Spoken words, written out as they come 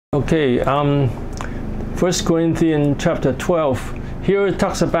Okay, 1 Corinthians chapter 12. Here it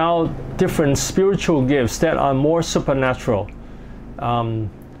talks about different spiritual gifts that are more supernatural. The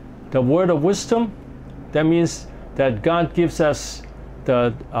word of wisdom, that means that God gives us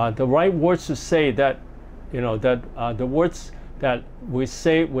the right words to say, that the words that we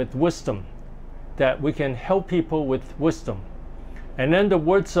say with wisdom, that we can help people with wisdom. And then the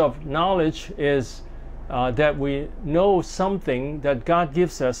words of knowledge is that we know something that God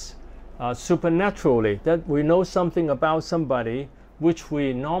gives us supernaturally, that we know something about somebody which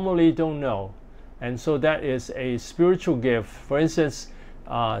we normally don't know. And so that is a spiritual gift. For instance,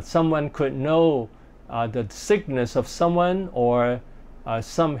 someone could know the sickness of someone, or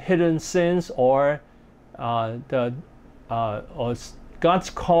some hidden sins, or God's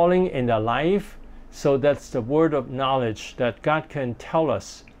calling in their life. So that's the word of knowledge that God can tell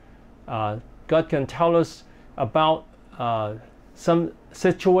us. God can tell us about some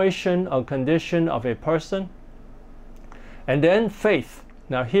situation or condition of a person. And then faith.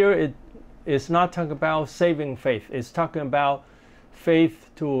 Now here it is not talking about saving faith. It's talking about faith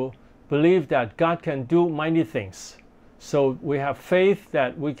to believe that God can do mighty things. So we have faith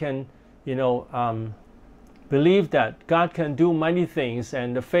that we can, believe that God can do mighty things,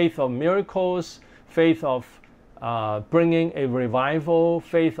 and the faith of miracles, faith of bringing a revival,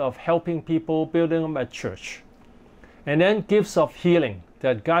 faith of helping people, building them a church. And then gifts of healing,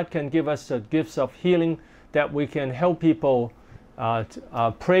 that God can give us the gifts of healing, that we can help people,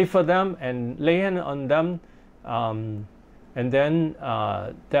 pray for them and lay hands on them, and then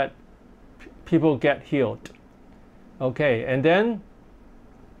that people get healed. Okay, and then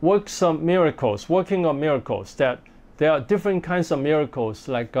working of miracles, that there are different kinds of miracles,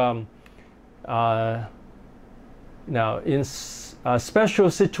 like now in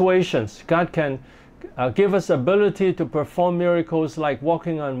special situations, God can give us ability to perform miracles, like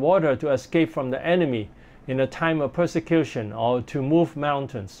walking on water to escape from the enemy in a time of persecution, or to move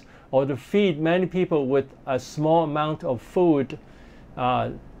mountains, or to feed many people with a small amount of food,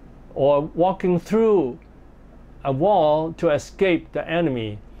 or walking through a wall to escape the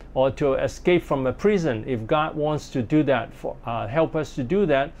enemy, or to escape from a prison, if God wants to do that, help us to do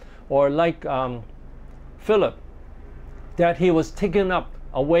that. Or like Philip, that he was taken up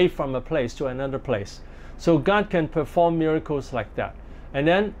away from a place to another place. So God can perform miracles like that. And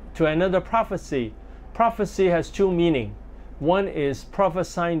then to another prophecy. Prophecy has two meanings. One is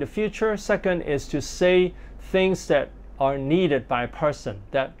prophesying the future. Second is to say things that are needed by a person,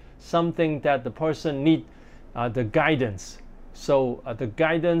 that something that the person needs, the guidance. So the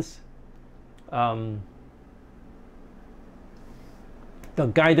guidance,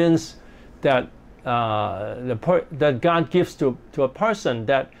 that that God gives to a person,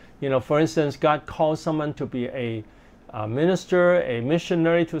 that, for instance, God calls someone to be a minister, a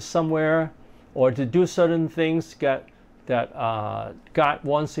missionary to somewhere, or to do certain things that God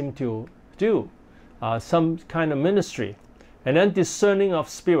wants him to do, some kind of ministry. And then discerning of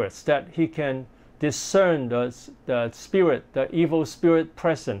spirits, that he can discern the spirit, the evil spirit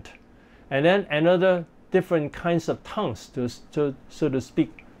present. And then another different kinds of tongues, so to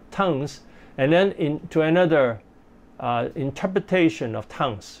speak, tongues. And then to another interpretation of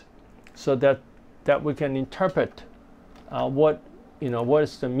tongues, so that we can interpret what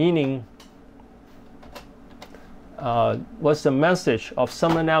is the meaning, what's the message of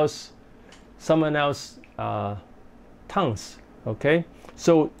someone else tongues. Okay,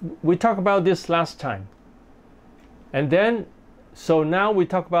 so we talked about this last time, and then so now we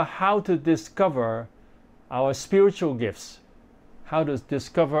talk about how to discover our spiritual gifts. How to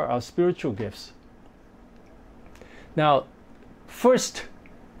discover our spiritual gifts. Now, first,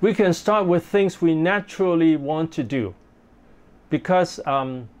 we can start with things we naturally want to do, because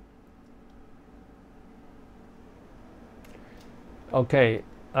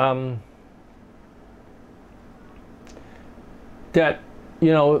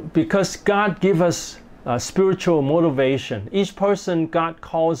because God gives us spiritual motivation. Each person, God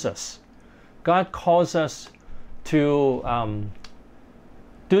calls us. God calls us to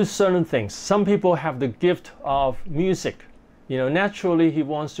do certain things. Some people have the gift of music. Naturally he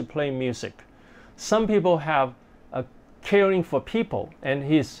wants to play music. Some people have caring for people, and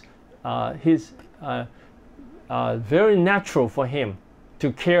he's very natural for him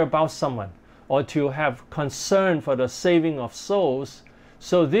to care about someone, or to have concern for the saving of souls.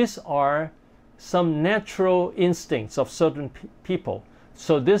 So these are some natural instincts of certain people.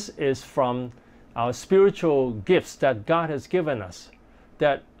 So this is from our spiritual gifts that God has given us.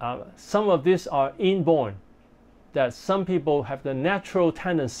 That some of these are inborn, that some people have the natural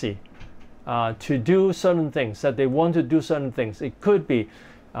tendency to do certain things, that they want to do certain things. It could be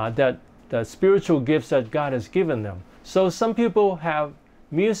that the spiritual gifts that God has given them. So some people have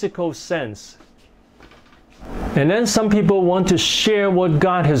musical sense. And then some people want to share what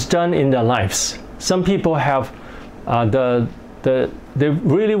God has done in their lives. Some people have they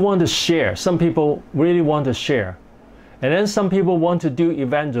really want to share. Some people really want to share. And then some people want to do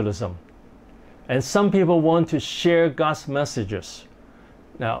evangelism. And some people want to share God's messages.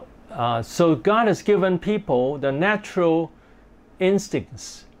 Now, so God has given people the natural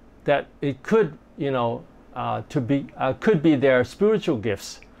instincts that it could, could be their spiritual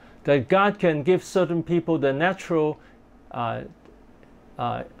gifts. That God can give certain people the natural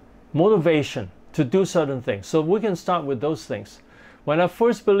motivation to do certain things. So we can start with those things. When I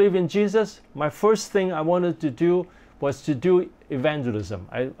first believed in Jesus, my first thing I wanted to do was to do evangelism.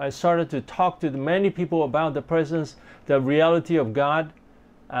 I started to talk to many people about the presence, the reality of God.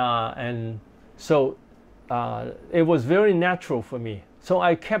 And so it was very natural for me. So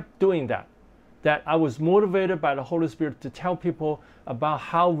I kept doing that. That I was motivated by the Holy Spirit to tell people about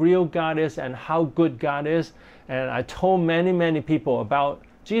how real God is and how good God is. And I told many, many people about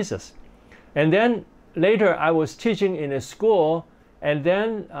Jesus. And then later I was teaching in a school, and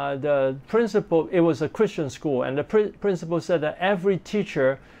then the principal, it was a Christian school, and the principal said that every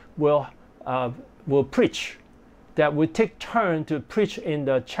teacher will preach, that we take turn to preach in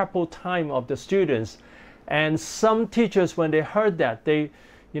the chapel time of the students. And some teachers, when they heard that, they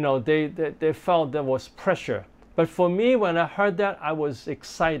felt there was pressure. But for me, when I heard that, I was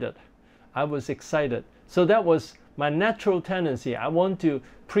excited. I was excited. So that was my natural tendency. I want to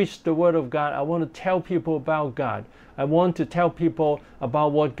preach the Word of God. I want to tell people about God. I want to tell people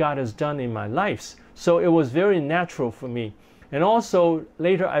about what God has done in my lives. So it was very natural for me. And also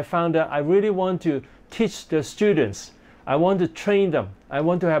later I found that I really want to teach the students. I want to train them. I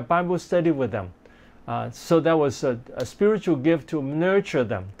want to have Bible study with them. So that was a spiritual gift to nurture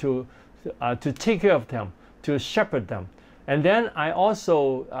them, to take care of them, to shepherd them. And then I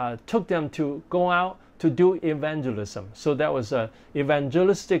also took them to go out to do evangelism. So that was an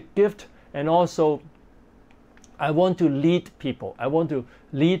evangelistic gift. And also I want to lead people. I want to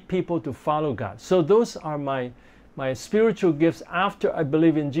lead people to follow God. So those are my spiritual gifts. After I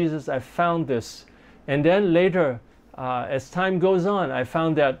believe in Jesus, I found this. And then later, as time goes on, I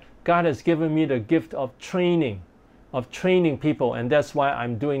found that God has given me the gift of training people. And that's why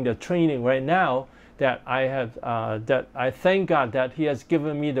I'm doing the training right now, that I have, that I thank God that He has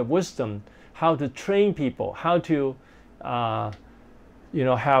given me the wisdom how to train people, how to,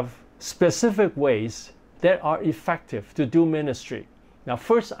 have specific ways that are effective to do ministry. Now,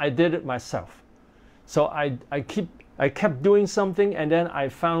 first I did it myself. So I kept doing something, and then I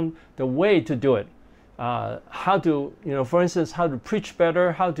found the way to do it. How to, for instance, how to preach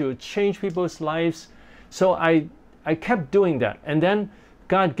better, how to change people's lives. So I kept doing that. And then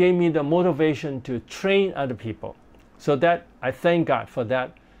God gave me the motivation to train other people. So that I thank God for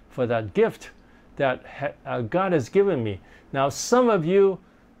that gift that God has given me. Now, some of you,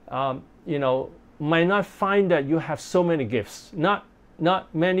 might not find that you have so many gifts. Not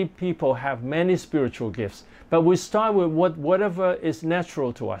many people have many spiritual gifts. But we start with whatever is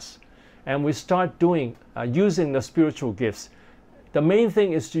natural to us. And we start doing, using the spiritual gifts. The main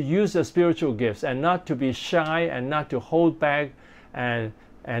thing is to use the spiritual gifts and not to be shy and not to hold back and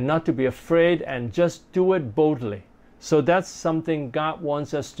not to be afraid, and just do it boldly. So that's something God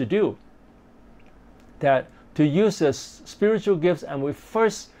wants us to do. That to use the spiritual gifts, and we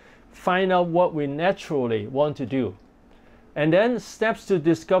first find out what we naturally want to do. And then steps to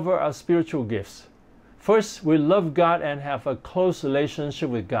discover our spiritual gifts. First, we love God and have a close relationship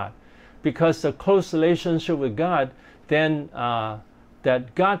with God. Because the close relationship with God, then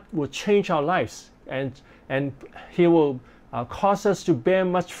that God will change our lives, and He will cause us to bear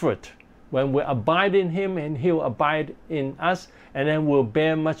much fruit. When we abide in Him, and He will abide in us, and then we'll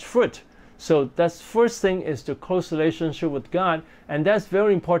bear much fruit. So that's first thing, is the close relationship with God, and that's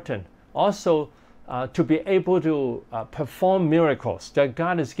very important. Also, to be able to perform miracles, that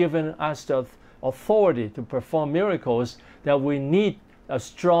God has given us the authority to perform miracles, that we need a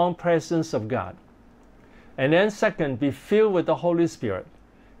strong presence of God. And then second, be filled with the Holy Spirit.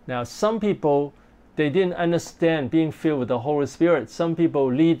 Now, some people, they didn't understand being filled with the Holy Spirit. Some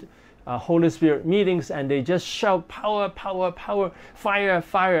people lead Holy Spirit meetings and they just shout power, power, power, fire,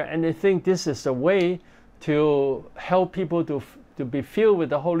 fire, and they think this is the way to help people to be filled with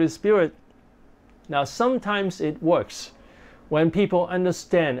the Holy Spirit. Now, sometimes it works when people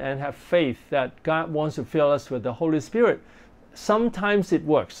understand and have faith that God wants to fill us with the Holy Spirit. Sometimes it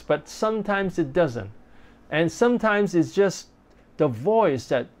works, but sometimes it doesn't. And sometimes it's just the voice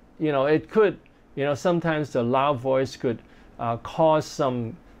that, it could, sometimes the loud voice could cause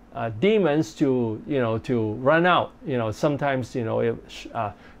some demons to, to run out. Sometimes, it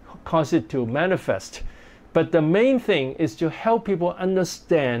cause it to manifest. But the main thing is to help people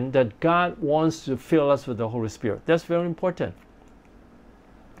understand that God wants to fill us with the Holy Spirit. That's very important.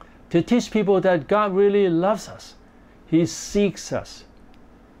 To teach people that God really loves us. He seeks us.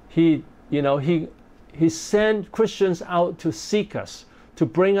 He sent Christians out to seek us, to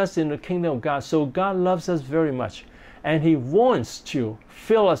bring us in the kingdom of God. So God loves us very much. And He wants to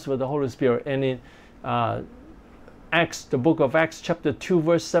fill us with the Holy Spirit. And in Acts, the book of Acts chapter 2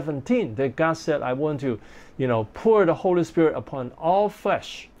 verse 17, that God said, I want to, pour the Holy Spirit upon all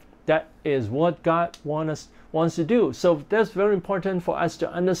flesh. That is what God wants to do. So that's very important for us to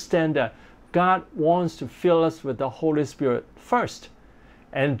understand that God wants to fill us with the Holy Spirit first.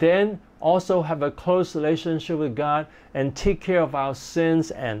 And then also have a close relationship with God and take care of our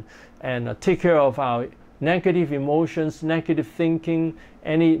sins and take care of our negative emotions, negative thinking,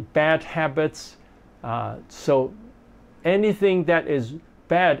 any bad habits. So anything that is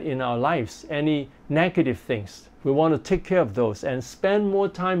bad in our lives, any negative things, we want to take care of those and spend more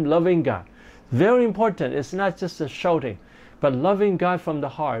time loving God. Very important. It's not just a shouting, but loving God from the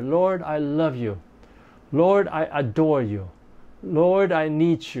heart. Lord, I love you. Lord, I adore you. Lord, I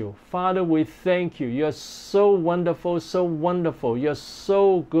need you. Father, we thank you. You're so wonderful, so wonderful. You're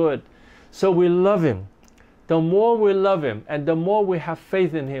so good. So we love Him. The more we love Him and the more we have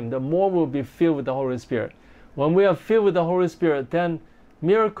faith in Him, the more we'll be filled with the Holy Spirit. When we are filled with the Holy Spirit, then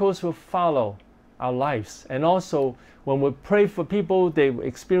miracles will follow our lives. And also, when we pray for people, they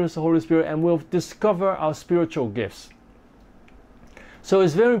experience the Holy Spirit and we'll discover our spiritual gifts. So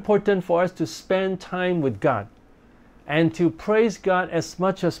it's very important for us to spend time with God and to praise God as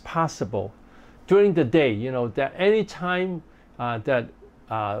much as possible during the day. That any time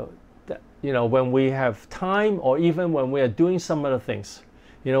when we have time, or even when we are doing some other things,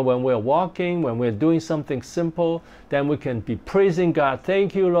 when we're walking, when we're doing something simple, then we can be praising God.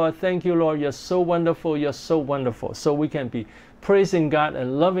 Thank you, Lord. Thank you, Lord. You're so wonderful. You're so wonderful. So we can be praising God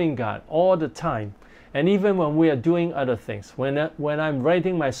and loving God all the time. And even when we are doing other things, when I'm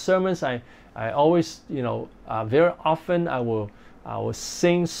writing my sermons, I always, very often I will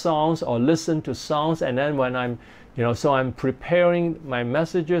sing songs or listen to songs. And then when I'm, so I'm preparing my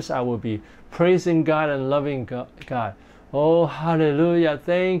messages, I will be praising God and loving God. Oh, hallelujah.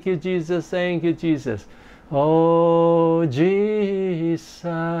 Thank you, Jesus. Thank you, Jesus. Oh, Jesus.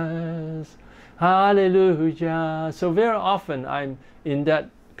 Hallelujah. So very often I'm in that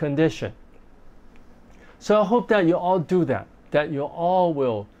condition. So I hope that you all do that you all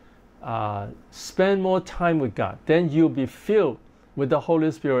will spend more time with God. Then you'll be filled with the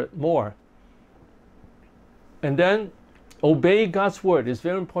Holy Spirit more. And then obey God's word. It's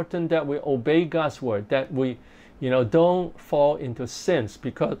very important that we obey God's word, that we don't fall into sins,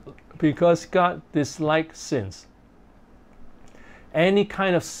 because God dislikes sins. Any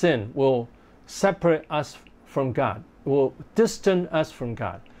kind of sin will separate us from God, will distance us from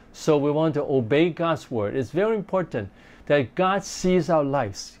God. So we want to obey God's word. It's very important that God sees our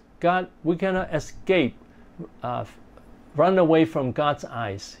lives. We cannot escape, run away from God's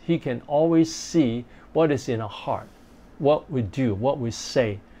eyes. He can always see what is in our heart, what we do, what we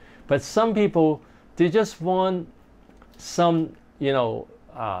say. But some people, they just want some,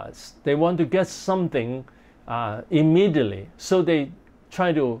 they want to get something immediately. So they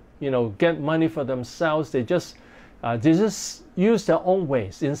try to, get money for themselves. They just use their own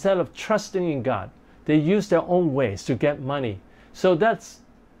ways. Instead of trusting in God, they use their own ways to get money. So that's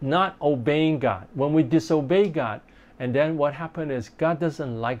not obeying God. When we disobey God, and then what happens is God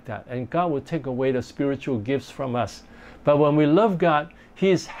doesn't like that, and God will take away the spiritual gifts from us. But when we love God, He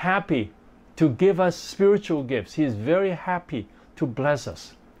is happy to give us spiritual gifts. He is very happy to bless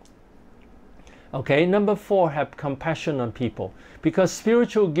us. Okay, number 4, have compassion on people. Because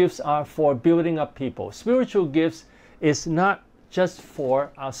spiritual gifts are for building up people. Spiritual gifts is not just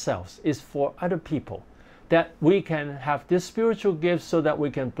for ourselves, it's for other people. That we can have this spiritual gift so that we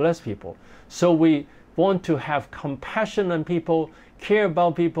can bless people. So we want to have compassion on people, care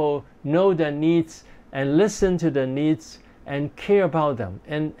about people, know their needs, and listen to their needs, and care about them,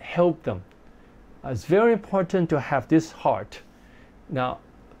 and help them. It's very important to have this heart. Now,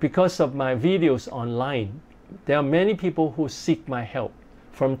 because of my videos online, there are many people who seek my help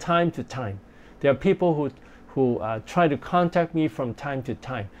from time to time. There are people who try to contact me from time to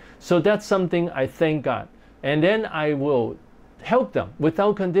time. So that's something I thank God. And then I will help them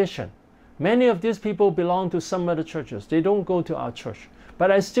without condition. Many of these people belong to some other churches. They don't go to our church,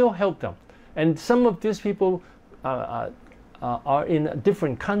 but I still help them. And some of these people are in a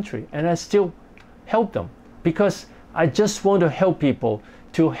different country, and I still help them because I just want to help people,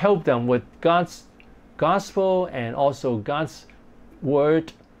 to help them with God's gospel and also God's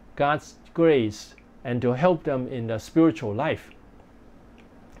word, God's grace, and to help them in the spiritual life.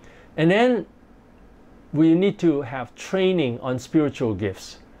 And then we need to have training on spiritual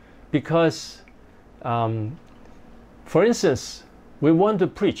gifts, because for instance, we want to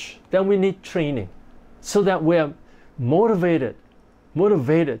preach, then we need training so that we are motivated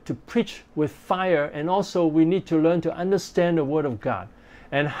to preach with fire. And also we need to learn to understand the Word of God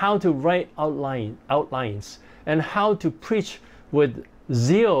and how to write outlines and how to preach with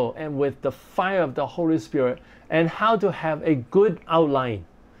zeal and with the fire of the Holy Spirit, and how to have a good outline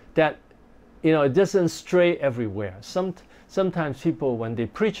that, you know, it doesn't stray everywhere. Sometimes people, when they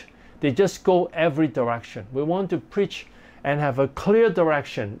preach, they just go every direction. We want to preach and have a clear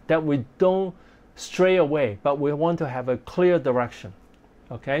direction, that we don't stray away, but we want to have a clear direction.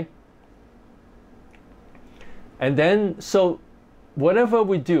 Okay? And then, so whatever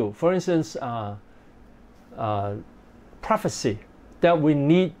we do, for instance, prophecy, that we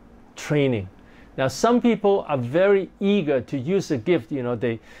need training. Now, some people are very eager to use a gift. You know,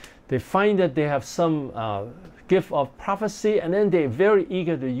 they find that they have some gift of prophecy, and then they're very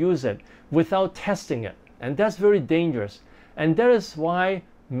eager to use it without testing it. And that's very dangerous. And that is why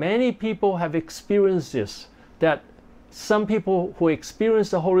many people have experienced this, that some people who experience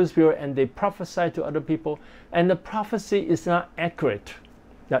the Holy Spirit and they prophesy to other people, and the prophecy is not accurate.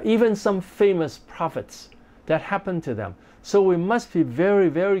 Now, even some famous prophets, that happened to them. So we must be very,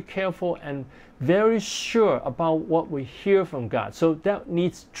 very careful and very sure about what we hear from God. So that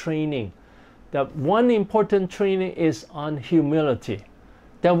needs training. That one important training is on humility.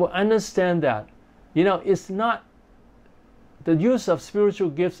 That we understand that, you know, it's not, the use of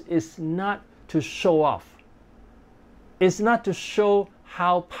spiritual gifts is not to show off. It's not to show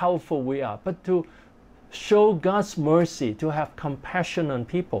how powerful we are, but to show God's mercy, to have compassion on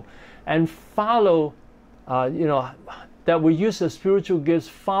people, and follow, you know, that we use the spiritual gifts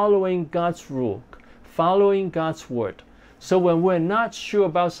following God's rule, following God's word. So when we're not sure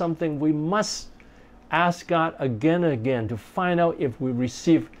about something, we must ask God again and again to find out if we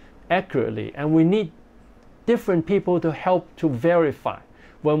receive accurately. And we need different people to help to verify.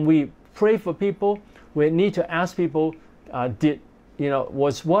 When we pray for people, we need to ask people,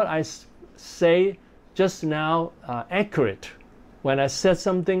 was what I say just now accurate? When I said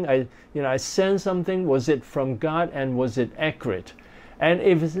something, I sent something, was it from God and was it accurate? And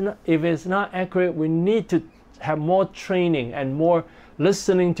if it's not accurate, we need to have more training and more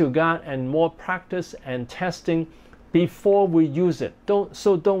listening to God and more practice and testing before we use it.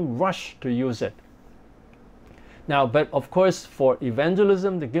 Don't rush to use it. Now, but of course, for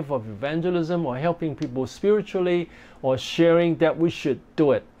evangelism, the gift of evangelism or helping people spiritually or sharing, that we should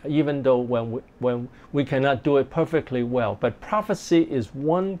do it, even though when we cannot do it perfectly well. But prophecy is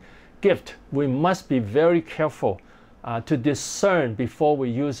one gift we must be very careful to discern before we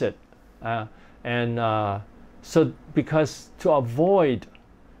use it. So because to avoid,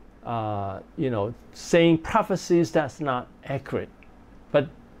 saying prophecies that's not accurate. But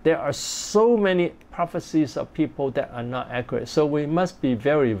there are so many prophecies of people that are not accurate. So we must be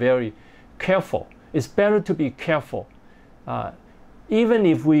very, very careful. It's better to be careful. Even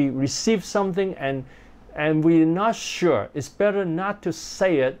if we receive something and we're not sure, it's better not to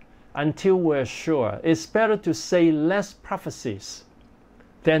say it until we're sure. It's better to say less prophecies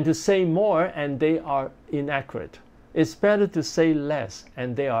than to say more and they are inaccurate. It's better to say less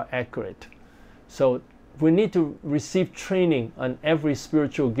and they are accurate. So we need to receive training on every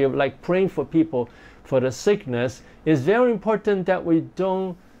spiritual gift, like praying for people for the sickness. It's very important that we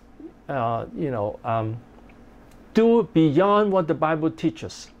don't, do beyond what the Bible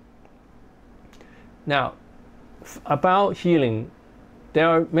teaches. Now, about healing, there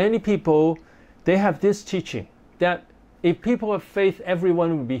are many people, they have this teaching that if people have faith,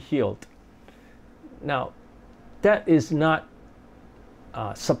 everyone will be healed. Now, that is not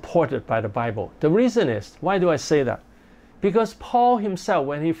supported by the Bible. The reason is, why do I say that? Because Paul himself,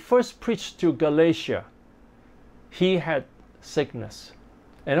 when he first preached to Galatia, he had sickness.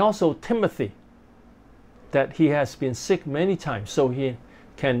 And also Timothy, that he has been sick many times, so he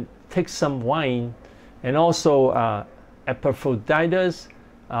can take some wine. And also Epaphroditus,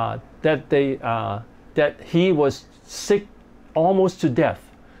 that he was sick almost to death.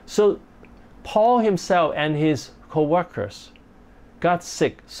 So Paul himself and his co-workers got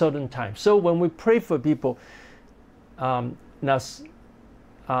sick certain times. So when we pray for people, unless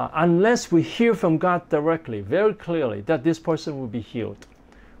we hear from God directly, very clearly, that this person will be healed,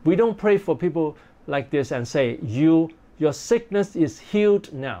 we don't pray for people like this and say, your sickness is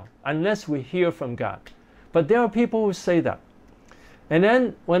healed now, unless we hear from God. But there are people who say that. And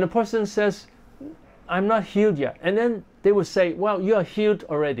then when a person says, I'm not healed yet, and then they will say, well, you are healed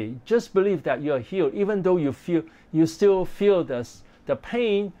already. Just believe that you are healed, even though you still feel the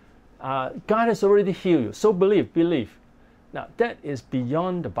pain. God has already healed you. So believe. Now that is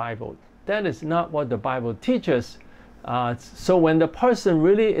beyond the Bible. That is not what the Bible teaches. So when the person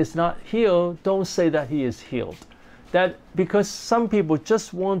really is not healed, don't say that he is healed. That because some people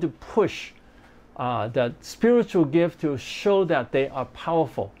just want to push the spiritual gift to show that they are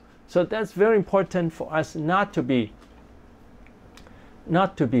powerful. So that's very important for us not to be,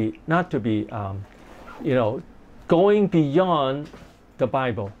 going beyond the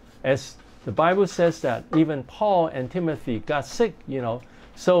Bible. As the Bible says that even Paul and Timothy got sick,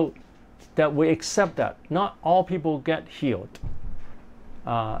 so that we accept that not all people get healed.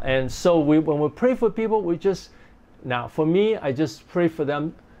 And so when we pray for people, now for me, I just pray for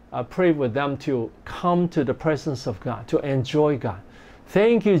them, pray with them to come to the presence of God, to enjoy God.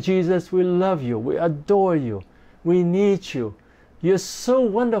 Thank you, Jesus. We love you. We adore you. We need you. You're so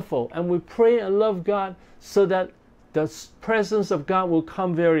wonderful. And we pray and love God so that the presence of God will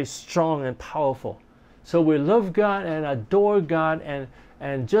come very strong and powerful. So we love God and adore God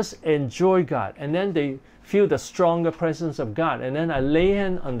and just enjoy God. And then they feel the stronger presence of God. And then I lay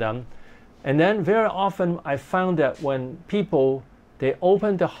hands on them. And then very often I found that when people, they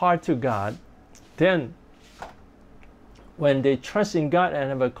open their heart to God, then when they trust in God and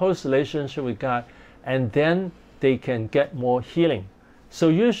have a close relationship with God, and then they can get more healing. So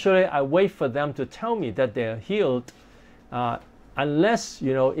usually I wait for them to tell me that they are healed, unless,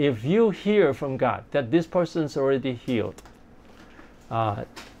 if you hear from God that this person is already healed.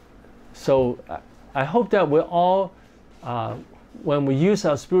 So I hope that we're all, when we use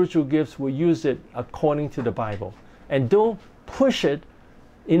our spiritual gifts, we use it according to the Bible. And don't push it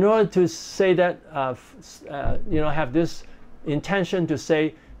in order to say that, have this intention to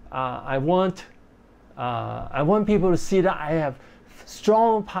say, I want people to see that I have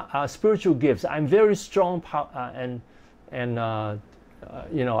strong spiritual gifts. I'm very strong, I'm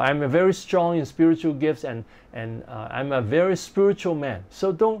very strong in spiritual gifts, and I'm a very spiritual man.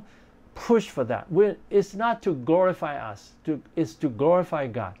 So don't push for that. It's not to glorify us. It's to glorify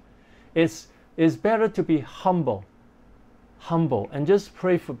God. It's better to be humble, and just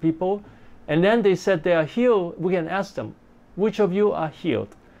pray for people. And then they said they are healed. We can ask them, which of you are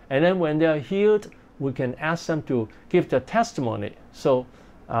healed? And then when they are healed, we can ask them to give the testimony. So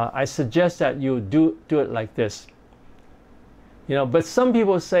I suggest that you do it like this. But some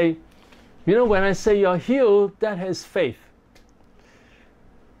people say, when I say you're healed, that is faith.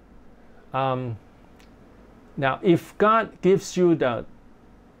 Now, if God gives you that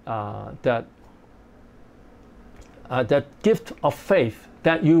gift of faith,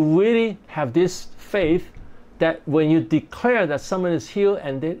 that you really have this faith, that when you declare that someone is healed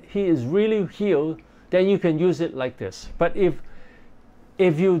and that he is really healed, then you can use it like this. But if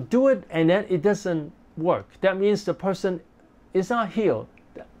you do it and then it doesn't work, that means the person is not healed.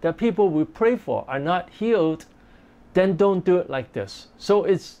 The people we pray for are not healed, then don't do it like this. So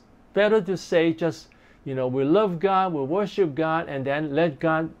it's better to say just, we love God, we worship God, and then let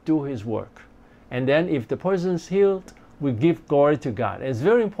God do his work. And then if the person is healed, we give glory to God. It's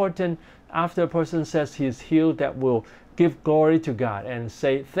very important after a person says he's healed that we'll give glory to God and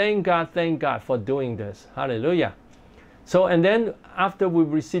say, thank God for doing this. Hallelujah. So, and then after we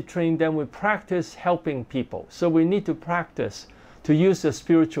receive training, then we practice helping people. So we need to practice to use the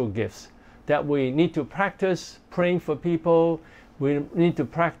spiritual gifts. That we need to practice praying for people. We need to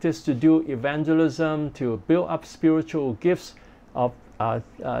practice to do evangelism, to build up spiritual gifts of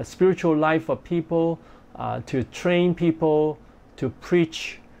spiritual life of people, to train people, to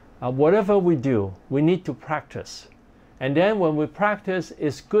preach. Whatever we do, we need to practice. And then when we practice,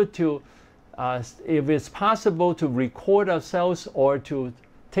 it's good to, if it's possible, to record ourselves or to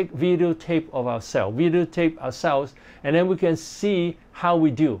take videotape ourselves, and then we can see how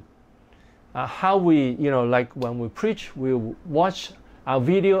we do. How we, like when we preach, we watch our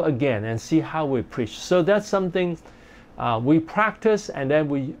video again and see how we preach. So that's something we practice, and then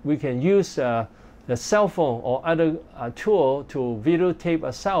we can use the cell phone or other tool to videotape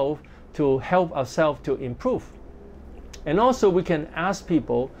ourselves to help ourselves to improve. And also we can ask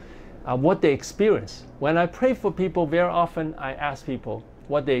people what they experience. When I pray for people, very often I ask people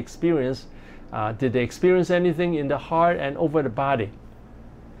what they experience. Did they experience anything in the heart and over the body?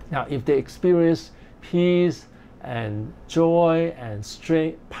 Now, if they experience peace and joy and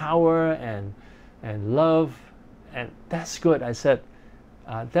strength, power and love, and that's good. I said,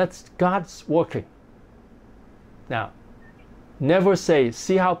 that's God's working. Now, never say,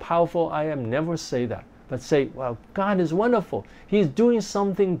 see how powerful I am. Never say that. but say, well, God is wonderful. He's doing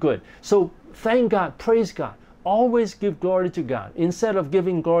something good. So thank God, praise God. Always give glory to God instead of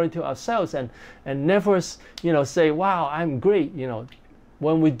giving glory to ourselves and never, say, wow, I'm great.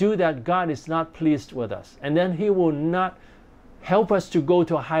 When we do that, God is not pleased with us. And then He will not help us to go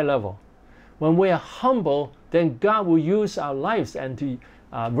to a high level. When we are humble, then God will use our lives and to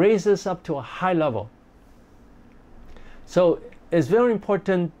raise us up to a high level. So it's very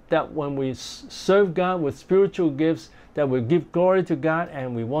important that when we serve God with spiritual gifts, that we give glory to God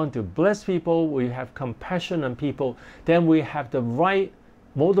and we want to bless people, we have compassion on people, then we have the right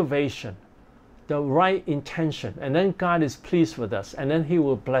motivation, the right intention, and then God is pleased with us, and then He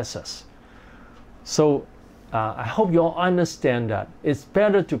will bless us. So I hope you all understand that it's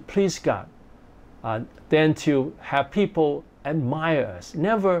better to please God than to have people admire us.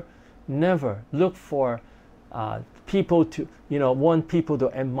 Never look for people to, want people to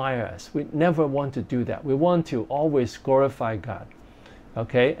admire us. We never want to do that. We want to always glorify God.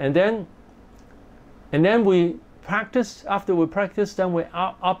 Okay, and then we practice. After we practice, then we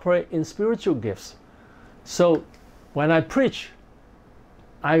operate in spiritual gifts. So when I preach,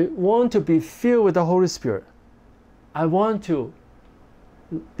 I want to be filled with the Holy Spirit. I want to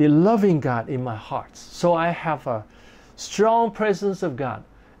be loving God in my heart. So I have a strong presence of God.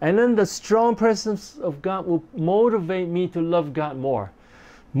 And then the strong presence of God will motivate me to love God more.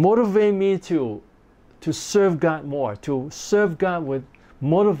 Motivate me to serve God more. To serve God with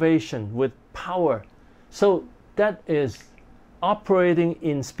motivation, with power. So that is operating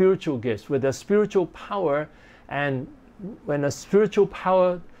in spiritual gifts, with a spiritual power. And when a spiritual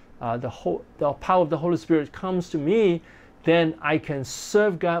power, the power of the Holy Spirit comes to me, then I can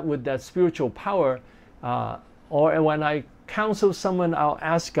serve God with that spiritual power. Or when I counsel someone, I'll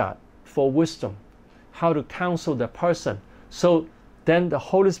ask God for wisdom, how to counsel the person. So then the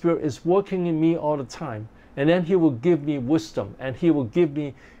Holy Spirit is working in me all the time. And then He will give me wisdom, and He will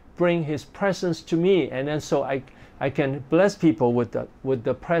bring His presence to me. And then so I can bless people with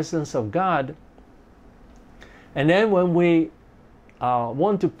the presence of God. And then when we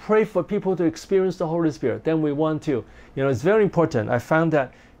want to pray for people to experience the Holy Spirit, then we want to, it's very important. I found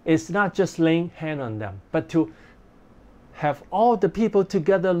that it's not just laying hand on them, but to have all the people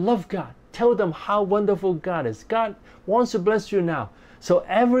together love God. Tell them how wonderful God is. God wants to bless you now. So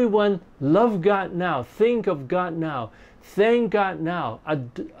everyone love God now. Think of God now. Thank God now.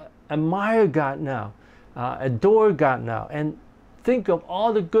 Admire God now. Adore God now. And think of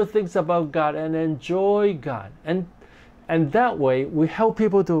all the good things about God and enjoy God. And that way we help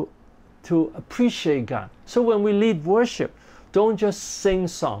people to appreciate God. So when we lead worship, don't just sing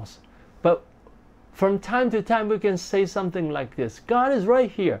songs, but from time to time we can say something like this: God is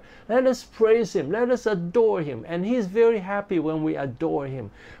right here. Let us praise Him. Let us adore Him. And He is very happy when we adore Him.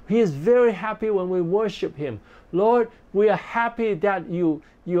 He is very happy when we worship Him. Lord, we are happy that you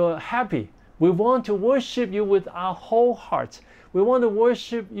are happy. We want to worship You with our whole hearts. We want to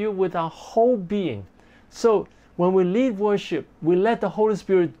worship You with our whole being. So when we lead worship, we let the Holy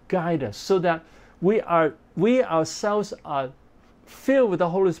Spirit guide us so that we ourselves are filled with the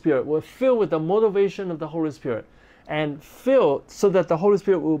Holy Spirit. We're filled with the motivation of the Holy Spirit, and filled so that the Holy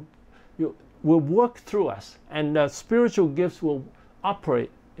Spirit will work through us, and the spiritual gifts will operate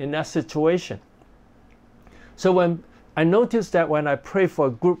in that situation. So when I noticed that when I pray for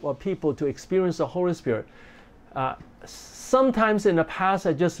a group of people to experience the Holy Spirit, sometimes in the past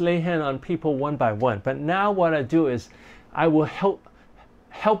I just lay hand on people one by one, but now what I do is I will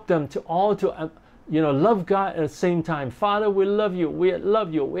help them to love God at the same time. Father, we love You. We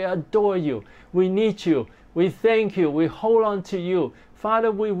love You. We adore You. We need You. We thank You. We hold on to You. Father,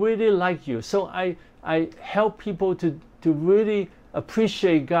 we really like You. So I help people to really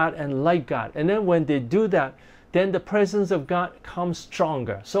appreciate God and like God. And then when they do that, then the presence of God comes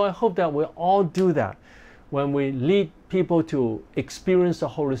stronger. So I hope that we'll all do that. When we lead people to experience the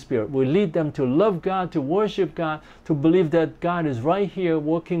Holy Spirit, we lead them to love God, to worship God, to believe that God is right here,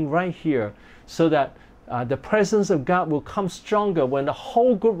 working right here, so that the presence of God will come stronger. When the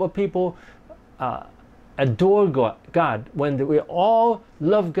whole group of people adore God, when we all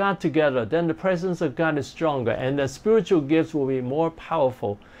love God together, then the presence of God is stronger, and the spiritual gifts will be more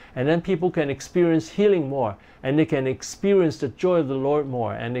powerful. And then people can experience healing more, and they can experience the joy of the Lord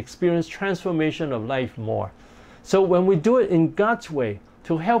more, and experience transformation of life more. So when we do it in God's way,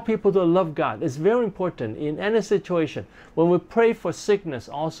 to help people to love God, it's very important in any situation. When we pray for sickness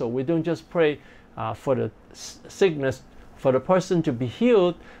also, we don't just pray for the sickness, for the person to be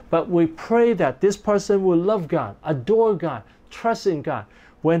healed, but we pray that this person will love God, adore God, trust in God.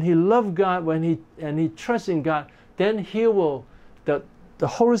 When he loves God, when he trusts in God, then he will, the the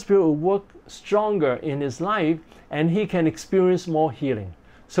Holy Spirit will work stronger in his life, and he can experience more healing.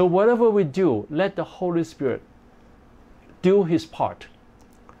 So whatever we do, let the Holy Spirit do his part.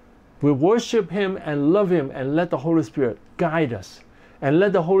 We worship him and love him, and let the Holy Spirit guide us, and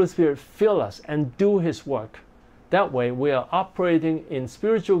let the Holy Spirit fill us and do his work. That way we are operating in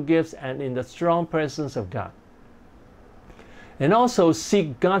spiritual gifts and in the strong presence of God. And also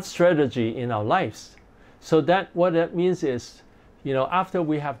seek God's strategy in our lives. So that what that means is, after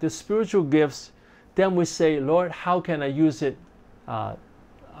we have the spiritual gifts, then we say, Lord, how can I use it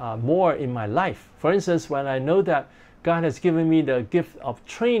more in my life? For instance, when I know that God has given me the gift of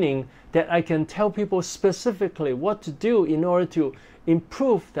training, that I can tell people specifically what to do in order to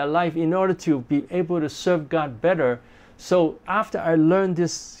improve their life, in order to be able to serve God better. So after I learn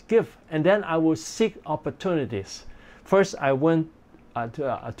this gift, and then I will seek opportunities. First, I went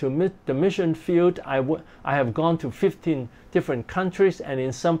to the mission field. I have gone to 15 different countries, and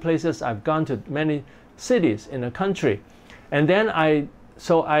in some places I've gone to many cities in the country. And then I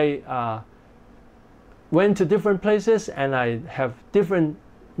went to different places, and I have different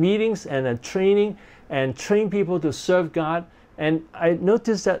meetings and training, and train people to serve God. And I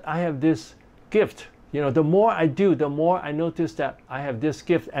noticed that I have this gift. The more I do, the more I notice that I have this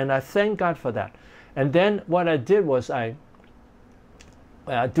gift, and I thank God for that. And then what I did was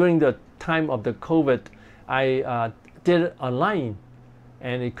during the time of the COVID, I did it online,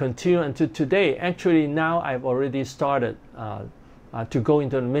 and it continued until today. Actually, now I've already started to go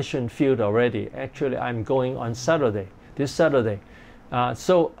into the mission field already. Actually, I'm going on this Saturday.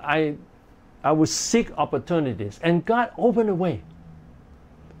 So I would seek opportunities, and God opened a way.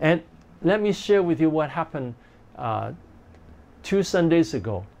 And let me share with you what happened 2 Sundays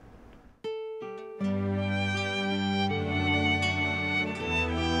ago.